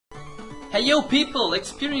Hey yo people,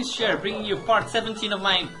 Experience Share bringing you part 17 of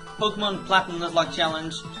my Pokemon Platinum Nuzlocke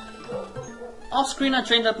challenge. Off screen I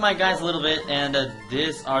trained up my guys a little bit and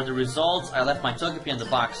these are the results. I left my Togepi in the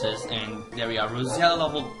boxes and there we are, Rosella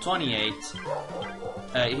level 28.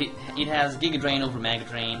 It has Giga Drain over Mega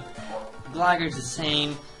Drain. Gligar's the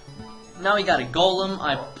same. Now we got a Golem.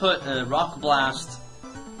 I put a Rock Blast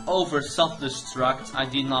over Self-Destruct. I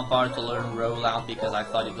did not bother to learn Rollout because I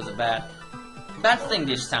thought it was a bad thing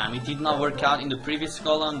this time. It did not work out in the previous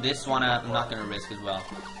Golem. This one I'm not gonna risk as well.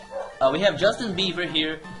 We have Justin Beaver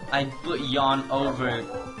here. I put Yawn over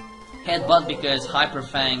Headbutt because Hyper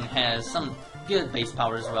Fang has some good base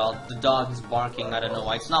power as well. The dog is barking, I don't know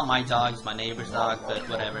why. It's not my dog, it's my neighbor's dog, but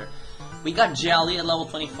whatever. We got Jelly at level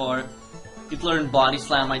 24. It learned Body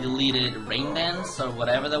Slam. I deleted Rain Dance or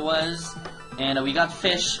whatever that was. And we got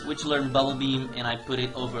Fish, which learned Bubble Beam, and I put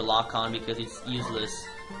it over Lock On because it's useless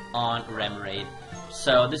on Remoraid.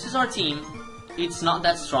 So this is our team. It's not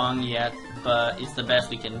that strong yet, but it's the best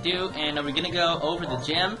we can do. And we're gonna go over the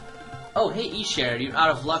gym. Oh, hey E-Share, you're out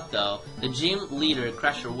of luck though. The gym leader,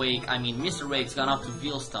 Mr. Wake's gone off to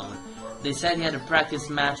Veilstone. They said he had a practice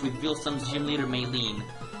match with Veilstone's gym leader, Maylene.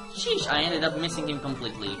 Sheesh, I ended up missing him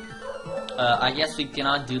completely. I guess we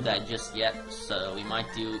cannot do that just yet, so we might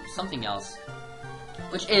do something else.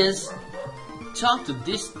 Which is talk to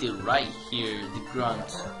this dude right here, the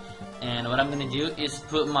Grunt. And what I'm gonna do is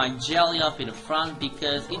put my Jelly up in the front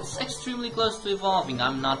because it's extremely close to evolving,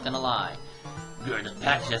 I'm not gonna lie. Good, the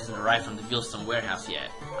package hasn't arrived from the Veilstone warehouse yet.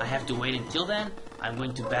 I have to wait until then? I'm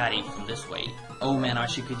going to batty from this way. Oh man, I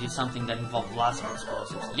wish you could do something that involved lots of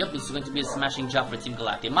explosives. Yup, it's going to be a smashing job for Team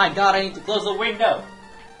Galactic. My god, I need to close the window!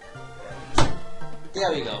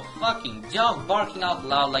 There we go. Fucking dog barking out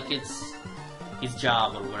loud like it's his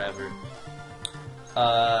job or whatever.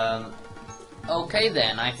 Okay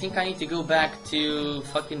then, I think I need to go back to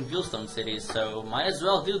fucking Veilstone City, so might as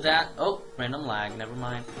well do that. Oh, random lag, never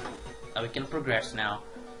mind. We can progress now.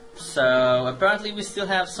 So, apparently we still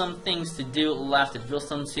have some things to do left at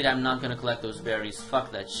Veilstone City. I'm not gonna collect those berries,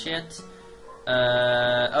 fuck that shit.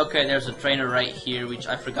 Okay, there's a trainer right here, which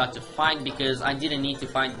I forgot to fight because I didn't need to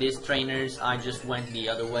fight these trainers. I just went the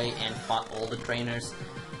other way and fought all the trainers,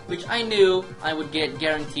 which I knew I would get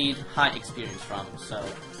guaranteed high experience from, so.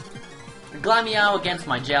 Glameow against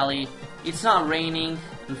my Jelly. It's not raining,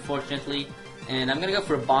 unfortunately, and I'm gonna go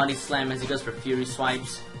for a Body Slam as he goes for Fury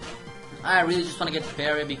Swipes. I really just want to get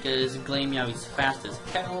Fairy because Glameow is fast as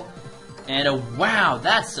hell. And wow,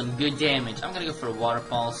 that's some good damage. I'm gonna go for a Water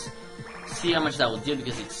Pulse. See how much that will do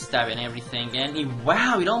because it's stabbing everything. And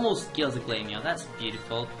wow, it almost kills the Glameow. That's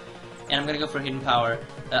beautiful. And I'm gonna go for Hidden Power.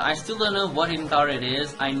 I still don't know what Hidden Power it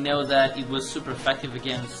is. I know that it was super effective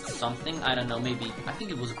against something. I don't know, maybe, I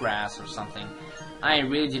think it was grass or something. I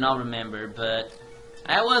really do not remember, but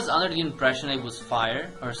I was under the impression it was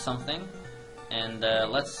fire or something. And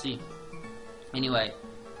let's see. Anyway,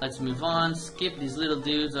 let's move on. Skip these little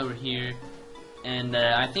dudes over here. And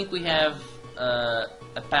I think we have a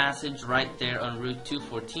passage right there on Route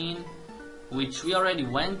 214, which we already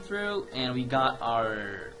went through, and we got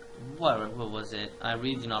our... What was it? I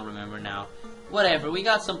really do not remember now. Whatever, we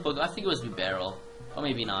got some Pokemon. I think it was Bibarel. Or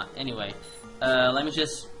maybe not. Anyway, let me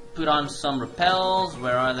just put on some repels.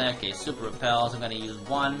 Where are they? Okay, super repels. I'm gonna use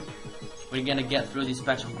one. We're gonna get through this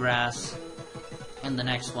patch of grass. And the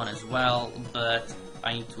next one as well. But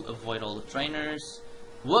I need to avoid all the trainers.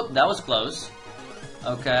 Whoop, that was close.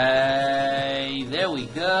 Okay, there we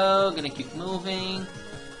go. Gonna keep moving.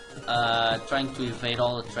 Trying to evade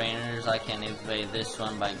all the trainers. I can evade this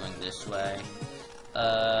one by going this way.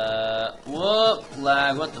 Whoop,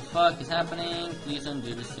 lag, what the fuck is happening? Please don't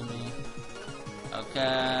do this to me.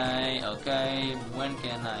 Okay, okay, when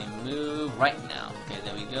can I move? Right now. Okay,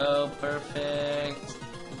 there we go, perfect.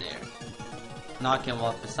 There. Knock him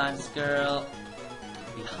off beside this girl.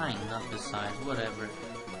 Behind, not beside, whatever.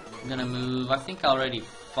 I'm gonna move. I think I already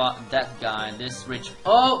fought that guy, this rich...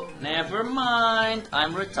 Oh, never mind.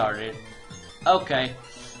 I'm retarded. Okay,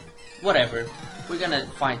 whatever. We're gonna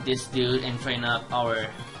fight this dude and train up our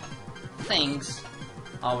things.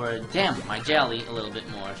 Damn, my Jelly a little bit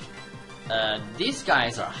more. These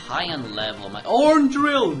guys are high on level. My Orange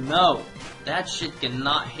Drill, no. That shit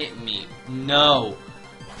cannot hit me. No.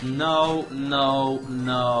 No, no,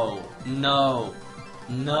 no, no,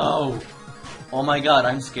 no. Oh my god,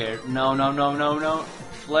 I'm scared. No, no, no, no, no.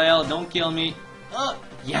 Flail, don't kill me.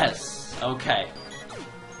 Yes. Okay.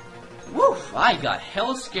 Woof, I got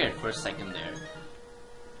hell scared for a second there.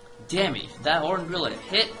 Damn it, if that Orange Drill had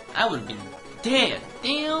hit, I would have been dead.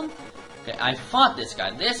 Damn. Okay, I fought this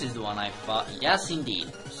guy. This is the one I fought. Yes,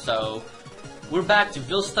 indeed. So, we're back to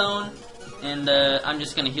Veilstone. And I'm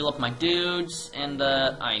just gonna heal up my dudes, and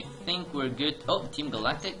I think we're good. Oh, Team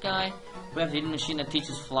Galactic guy. We have the hidden machine that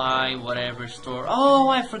teaches fly, whatever, store. Oh,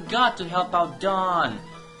 I forgot to help out Dawn.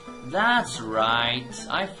 That's right,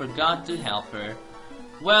 I forgot to help her.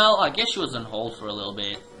 Well, I guess she was on hold for a little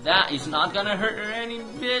bit. That is not gonna hurt her any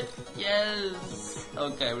bit. Yes.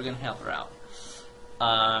 Okay, we're gonna help her out.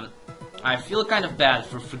 I feel kind of bad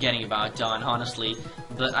for forgetting about Dawn, honestly,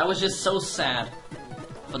 but I was just so sad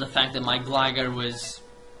for the fact that my Gligar was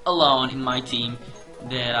alone in my team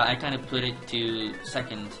that I kind of put it to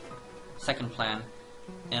second plan,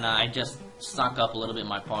 and I just stock up a little bit in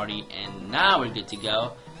my party, and now we're good to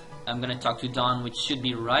go. I'm gonna talk to Dawn, which should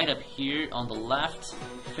be right up here on the left,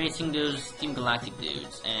 facing those Team Galactic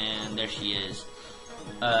dudes, and there she is.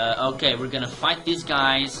 Okay, we're gonna fight these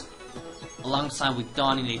guys alongside with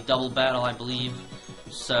Dawn in a double battle, I believe.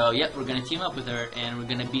 So, yep, we're gonna team up with her, and we're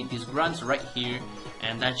gonna beat these grunts right here,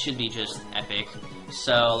 and that should be just epic.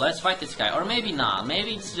 So, let's fight this guy, or maybe not.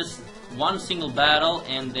 Maybe it's just one single battle,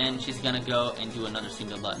 and then she's gonna go and do another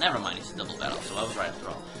single battle. Never mind, it's a double battle, so I was right after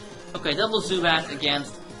all. Okay, double Zubat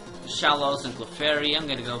against Shallows and Clefairy. I'm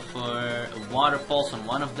gonna go for a Water Pulse on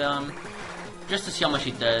one of them, just to see how much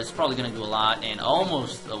it does. Probably gonna do a lot, and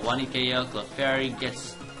almost a 1 KO. Clefairy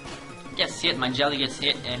gets hit, my Jelly gets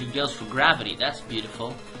hit, and he goes for Gravity. That's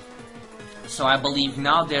beautiful. So I believe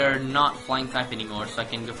now they're not Flying type anymore, so I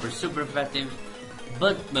can go for super effective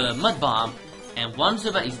Mud Bomb, and one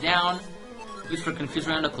Zubat is down. Use for Confuse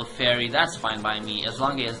around the Clefairy. That's fine by me, as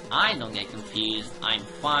long as I don't get confused. I'm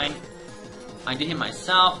fine. I did hit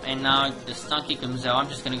myself, and now the Stunky comes out. I'm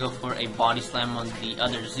just gonna go for a Body Slam on the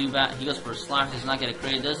other Zubat. He goes for a Slash, does not get a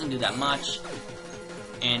crit, doesn't do that much.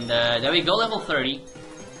 And there we go, level 30.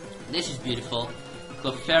 This is beautiful.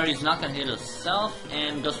 Clefairy is not gonna hit herself,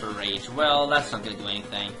 and goes for Rage. Well, that's not gonna do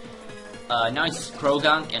anything. Now it's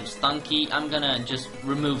Krogunk and Stunky. I'm gonna just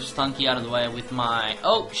remove Stunky out of the way with my...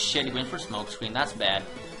 Oh, shit, he went for Smokescreen, that's bad.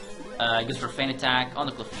 He goes for Feint Attack on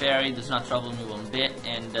the Clefairy, does not trouble me one bit,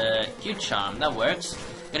 and Cute Charm, that works.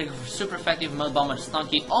 Gonna go for super effective Mud Bomb on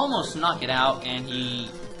Stunky, almost knock it out, and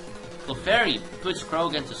Clefairy puts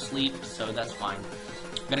Krogunk to sleep, so that's fine.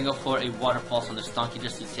 Gonna go for a Water Pulse on the Stunky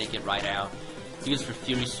just to take it right out. He goes for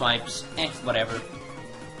Fury Swipes, whatever.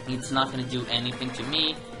 It's not gonna do anything to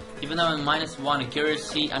me. Even though I'm -1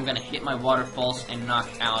 accuracy, I'm gonna hit my Water Pulse and knock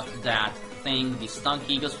out that thing. The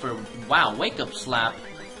Stunky goes for, wow, Wake Up Slap.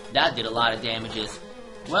 That did a lot of damages.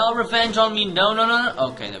 Well, revenge on me, no.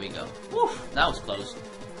 Okay, there we go. Woof, that was close.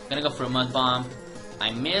 Gonna go for a Mud Bomb.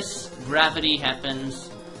 I miss, Gravity happens.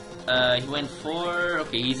 He went for,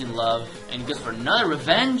 okay, he's in love. And he goes for another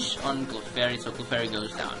revenge on Clefairy, so Clefairy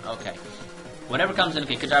goes down. Okay. Whatever comes in,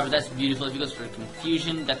 okay, Kadabra, that's beautiful. If he goes for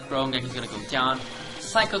Confusion, that Krogunk is gonna go down.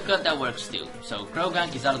 Psycho Cut, that works too. So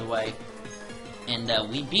Krogunk is out of the way. And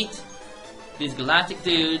we beat these Galactic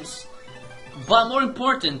dudes. But more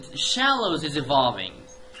important, Shallows is evolving.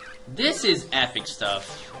 This is epic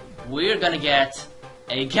stuff. We're gonna get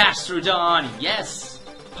a Gastrodon, yes!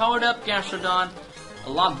 Powered up Gastrodon. A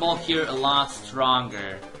lot bulkier, a lot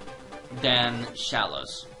stronger than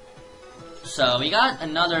Shallows. So we got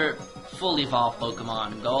another fully evolved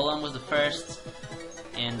Pokemon. Golem was the first,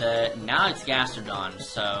 and now it's Gastrodon.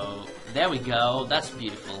 So there we go. That's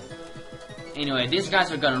beautiful. Anyway, these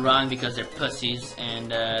guys are gonna run because they're pussies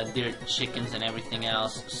and they're chickens and everything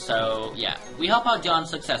else. So yeah, we help out Dawn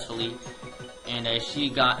successfully, and she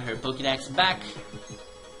got her Pokédex back.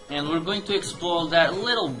 And we're going to explore that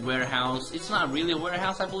little warehouse. It's not really a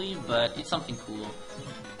warehouse, I believe, but it's something cool.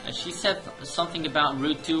 She said something about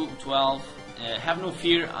Route 212. Have no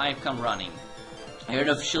fear, I've come running. I heard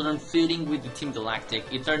of children feuding with the Team Galactic.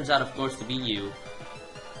 It turns out, of course, to be you.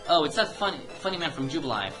 Oh, it's that funny man from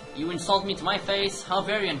Jubilife. You insult me to my face? How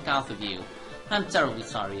very uncouth of you. I'm terribly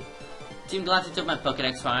sorry. Team Galactic took my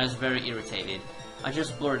Pokédex while I was very irritated. I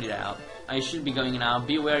just blurted it out. I should be going now.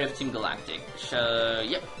 Be wary of Team Galactic.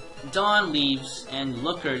 Yep. Dawn leaves, and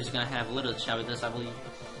Looker is gonna have a little chat with us, I believe.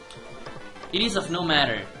 It is of no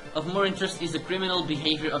matter. Of more interest is the criminal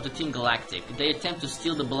behavior of the Team Galactic. They attempt to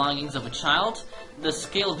steal the belongings of a child. The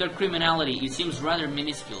scale of their criminality, it seems rather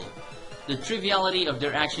minuscule. The triviality of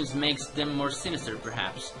their actions makes them more sinister,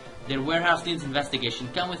 perhaps. Their warehouse needs investigation.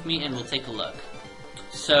 Come with me and we'll take a look.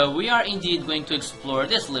 So we are indeed going to explore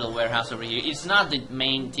this little warehouse over here. It's not the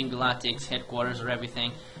main Team Galactic's headquarters or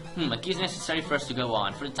everything. A key is necessary for us to go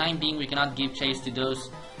on. For the time being, we cannot give chase to those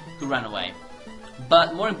who run away.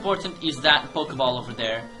 But more important is that Pokeball over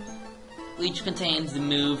there, which contains the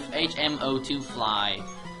move HMO2 Fly.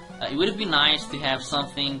 It would have been nice to have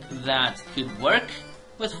something that could work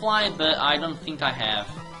with Fly, but I don't think I have.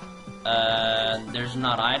 There's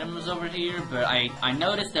not items over here, but I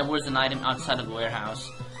noticed there was an item outside of the warehouse,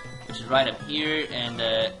 which is right up here, and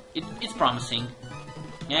it's promising.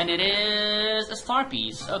 And it is a star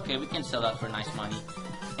piece. Okay, we can sell that for nice money.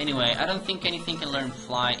 Anyway, I don't think anything can learn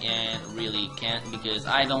fly, and really can't, because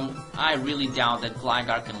I really doubt that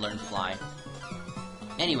Gligar can learn fly.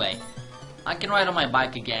 Anyway, I can ride on my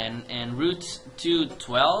bike again, and Route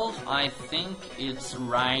 212, I think it's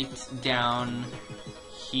right down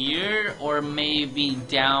here, or maybe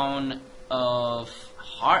down of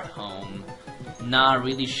Hearthome. Not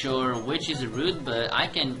really sure which is the route, but I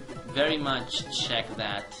can very much check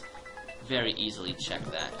that, very easily check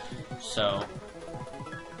that. So,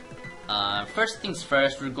 first things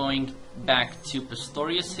first, we're going back to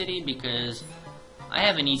Pastoria City, because I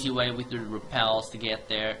have an easy way with the repels to get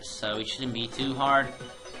there, so it shouldn't be too hard.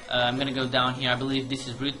 I'm gonna go down here. I believe this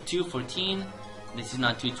is Route 214. This is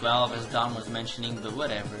not 212, as Don was mentioning, but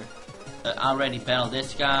whatever. I already battled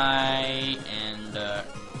this guy, and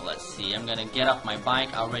let's see. I'm gonna get off my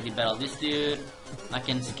bike. I already battled this dude. I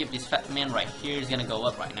can skip this fat man right here. He's gonna go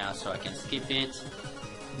up right now, so I can skip it.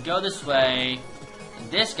 Go this way.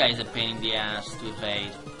 This guy is a pain in the ass to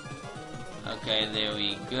evade. Okay, there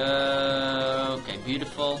we go. Okay,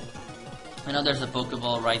 beautiful. I know there's a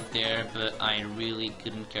Pokeball right there, but I really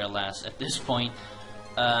couldn't care less at this point.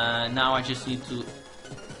 Now I just need to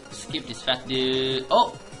skip this fat dude.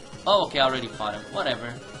 Oh, okay, I already fought him.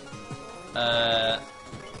 Whatever.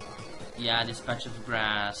 Yeah, this patch of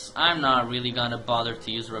grass. I'm not really gonna bother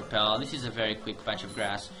to use Repel. This is a very quick patch of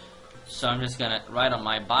grass. So I'm just gonna ride on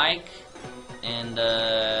my bike, and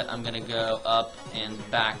I'm gonna go up and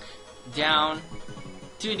back down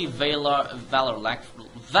to the Valor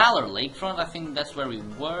Lakefront. I think that's where we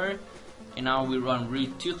were. And now we run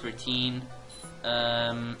Route 213.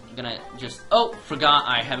 Gonna just... Oh, forgot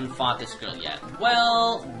I haven't fought this girl yet.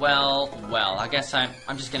 Well. I guess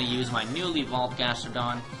I'm just gonna use my newly evolved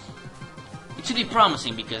Gastrodon. It should be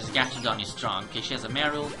promising because Gastrodon is strong. Okay, she has a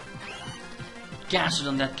Meryl.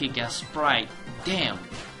 Gastrodon, that kick-ass sprite. Damn.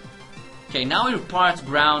 Okay, now we're part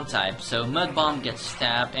ground type, so Mud Bomb gets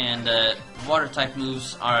stabbed, and water type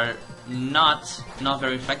moves are not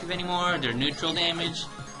very effective anymore. They're neutral damage,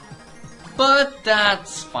 but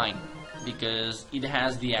that's fine because it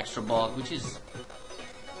has the extra bulk, which is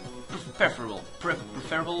preferable,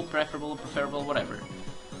 whatever.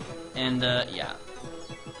 And yeah,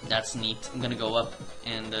 that's neat. I'm gonna go up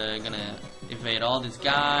and gonna evade all these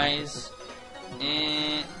guys.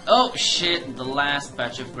 And oh shit, the last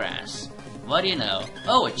patch of grass. What do you know?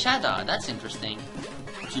 Oh, a Chatot, that's interesting.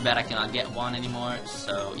 Too bad I cannot get one anymore,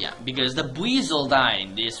 so yeah. Because the Buizel died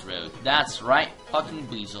in this road. That's right, fucking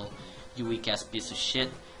Buizel. You weak ass piece of shit.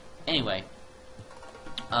 Anyway,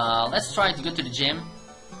 let's try to go to the gym.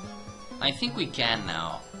 I think we can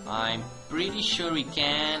now. I'm pretty sure we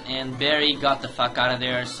can, and Barry got the fuck out of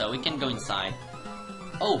there, so we can go inside.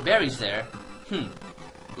 Oh, Barry's there.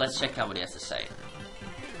 Let's check out what he has to say.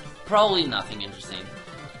 Probably nothing interesting.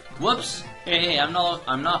 Whoops! Hey, I'm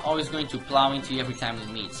not always going to plow into you every time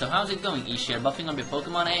we meet. So how's it going, Ishare? Buffing on your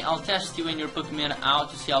Pokemon, eh? I'll test you and your Pokemon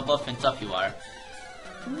out to see how buff and tough you are.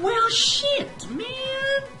 Well, shit,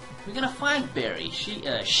 man! We're gonna fight Barry.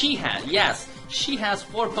 She has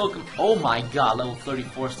 4 Pokemon. Oh my god, level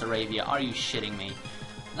 34 Staravia. Are you shitting me?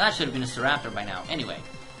 That should have been a Staraptor by now. Anyway,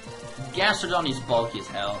 Gastrodon is bulky as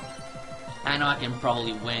hell. I know I can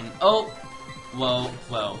probably win. Oh!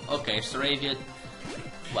 Whoa. Okay, Staravia.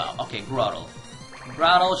 Well, okay, Grottle.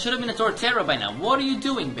 Grottle should have been a Torterra by now. What are you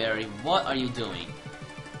doing, Barry? What are you doing?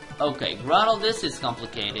 Okay, Grottle, this is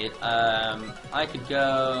complicated. I could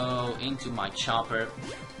go into my Chopper.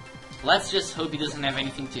 Let's just hope he doesn't have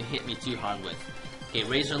anything to hit me too hard with. Okay,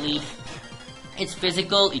 Razor Leaf. It's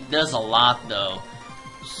physical, it does a lot though.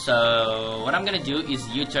 So, what I'm gonna do is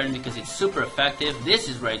U-turn because it's super effective. This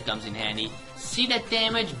is where it comes in handy. See that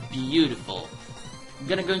damage? Beautiful. I'm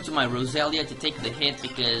gonna go into my Roselia to take the hit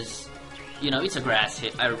because, you know, it's a grass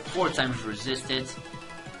hit. I 4 times resisted.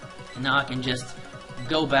 Now I can just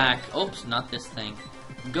go back. Oops, not this thing.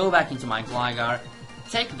 Go back into my Gligar.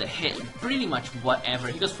 Take the hit. Pretty much whatever.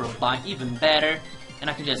 He goes for a bite, even better. And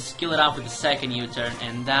I can just skill it out with the second U-turn,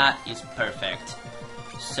 and that is perfect.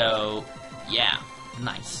 So, yeah.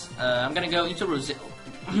 Nice. I'm gonna go into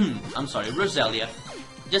Roselia,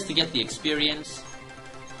 just to get the experience.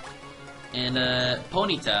 And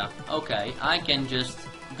Ponyta, okay, I can just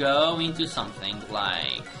go into something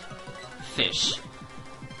like Fish.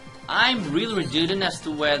 I'm really redundant as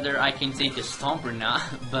to whether I can take a Stomp or not,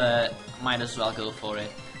 but might as well go for it.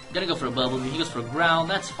 I'm gonna go for a Bubble Beam. He goes for a Growl,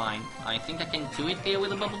 that's fine. I think I can 2-hit KO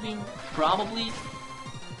with a Bubble Beam, probably.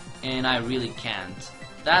 And I really can't.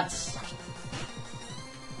 That's...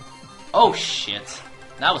 Oh shit.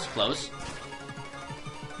 That was close.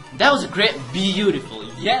 That was a great... Beautiful.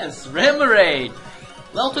 Yes! Remoraid!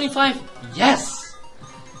 Level 25. Yes!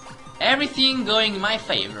 Everything going in my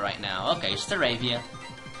favor right now. Okay, Staravia.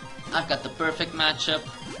 I've got the perfect matchup.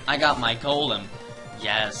 I got my Golem.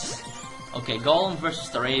 Yes. Okay, Golem versus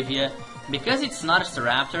Staravia. Because it's not a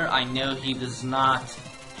Staraptor, I know he does not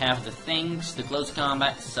have the things, the close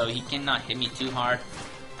combat, so he cannot hit me too hard.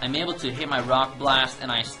 I'm able to hit my Rock Blast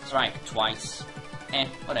and I strike twice.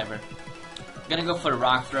 Whatever. Gonna go for the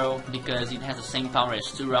Rock Throw because it has the same power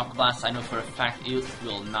as 2 Rock Blasts. I know for a fact it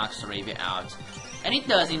will knock Staravia out. And it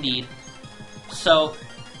does indeed. So,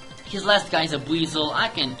 his last guy is a Buizel. I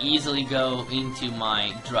can easily go into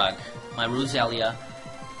my Drug, my Roselia.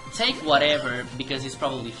 Take whatever because it's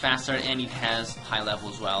probably faster and it has high level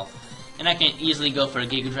as well. And I can easily go for a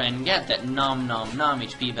Giga Drain and get that nom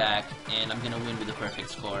HP back, and I'm gonna win with a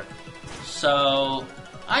perfect score. So,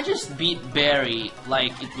 I just beat Barry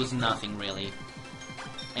like it was nothing really.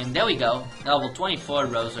 And there we go, level 24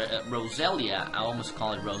 Roselia, I almost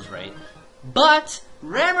call it Roserade. But,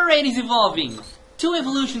 Remoraid is evolving! 2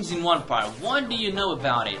 evolutions in one part, what do you know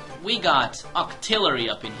about it? We got Octillery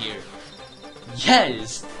up in here.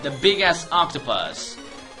 Yes! The big-ass octopus!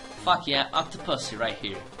 Fuck yeah, Octopussy right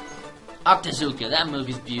here. Octazooka, that move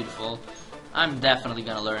is beautiful. I'm definitely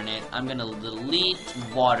gonna learn it. I'm gonna delete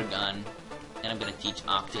Water Gun, and I'm gonna teach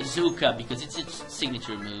Octazooka because it's its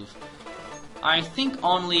signature move. I think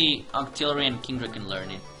only Octillery and Kingdra can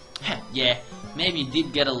learn it. Yeah, maybe it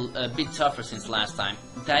did get a bit tougher since last time.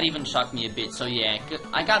 That even shocked me a bit, so yeah,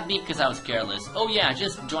 I got beat because I was careless. Oh yeah, I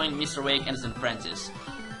just joined Mr. Wake as an apprentice.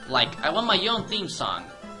 Like, I want my own theme song.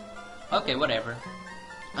 Okay, whatever.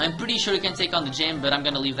 I'm pretty sure you can take on the gym, but I'm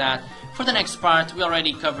gonna leave that for the next part. We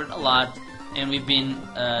already covered a lot, and we've been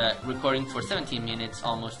recording for 17 minutes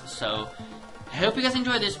almost, so I hope you guys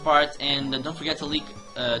enjoyed this part, and don't forget to leak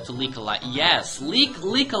a like. Yes, leak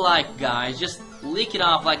a like, guys. Just leak it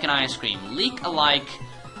off like an ice cream. Leak a like,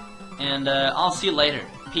 and I'll see you later.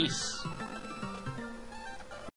 Peace.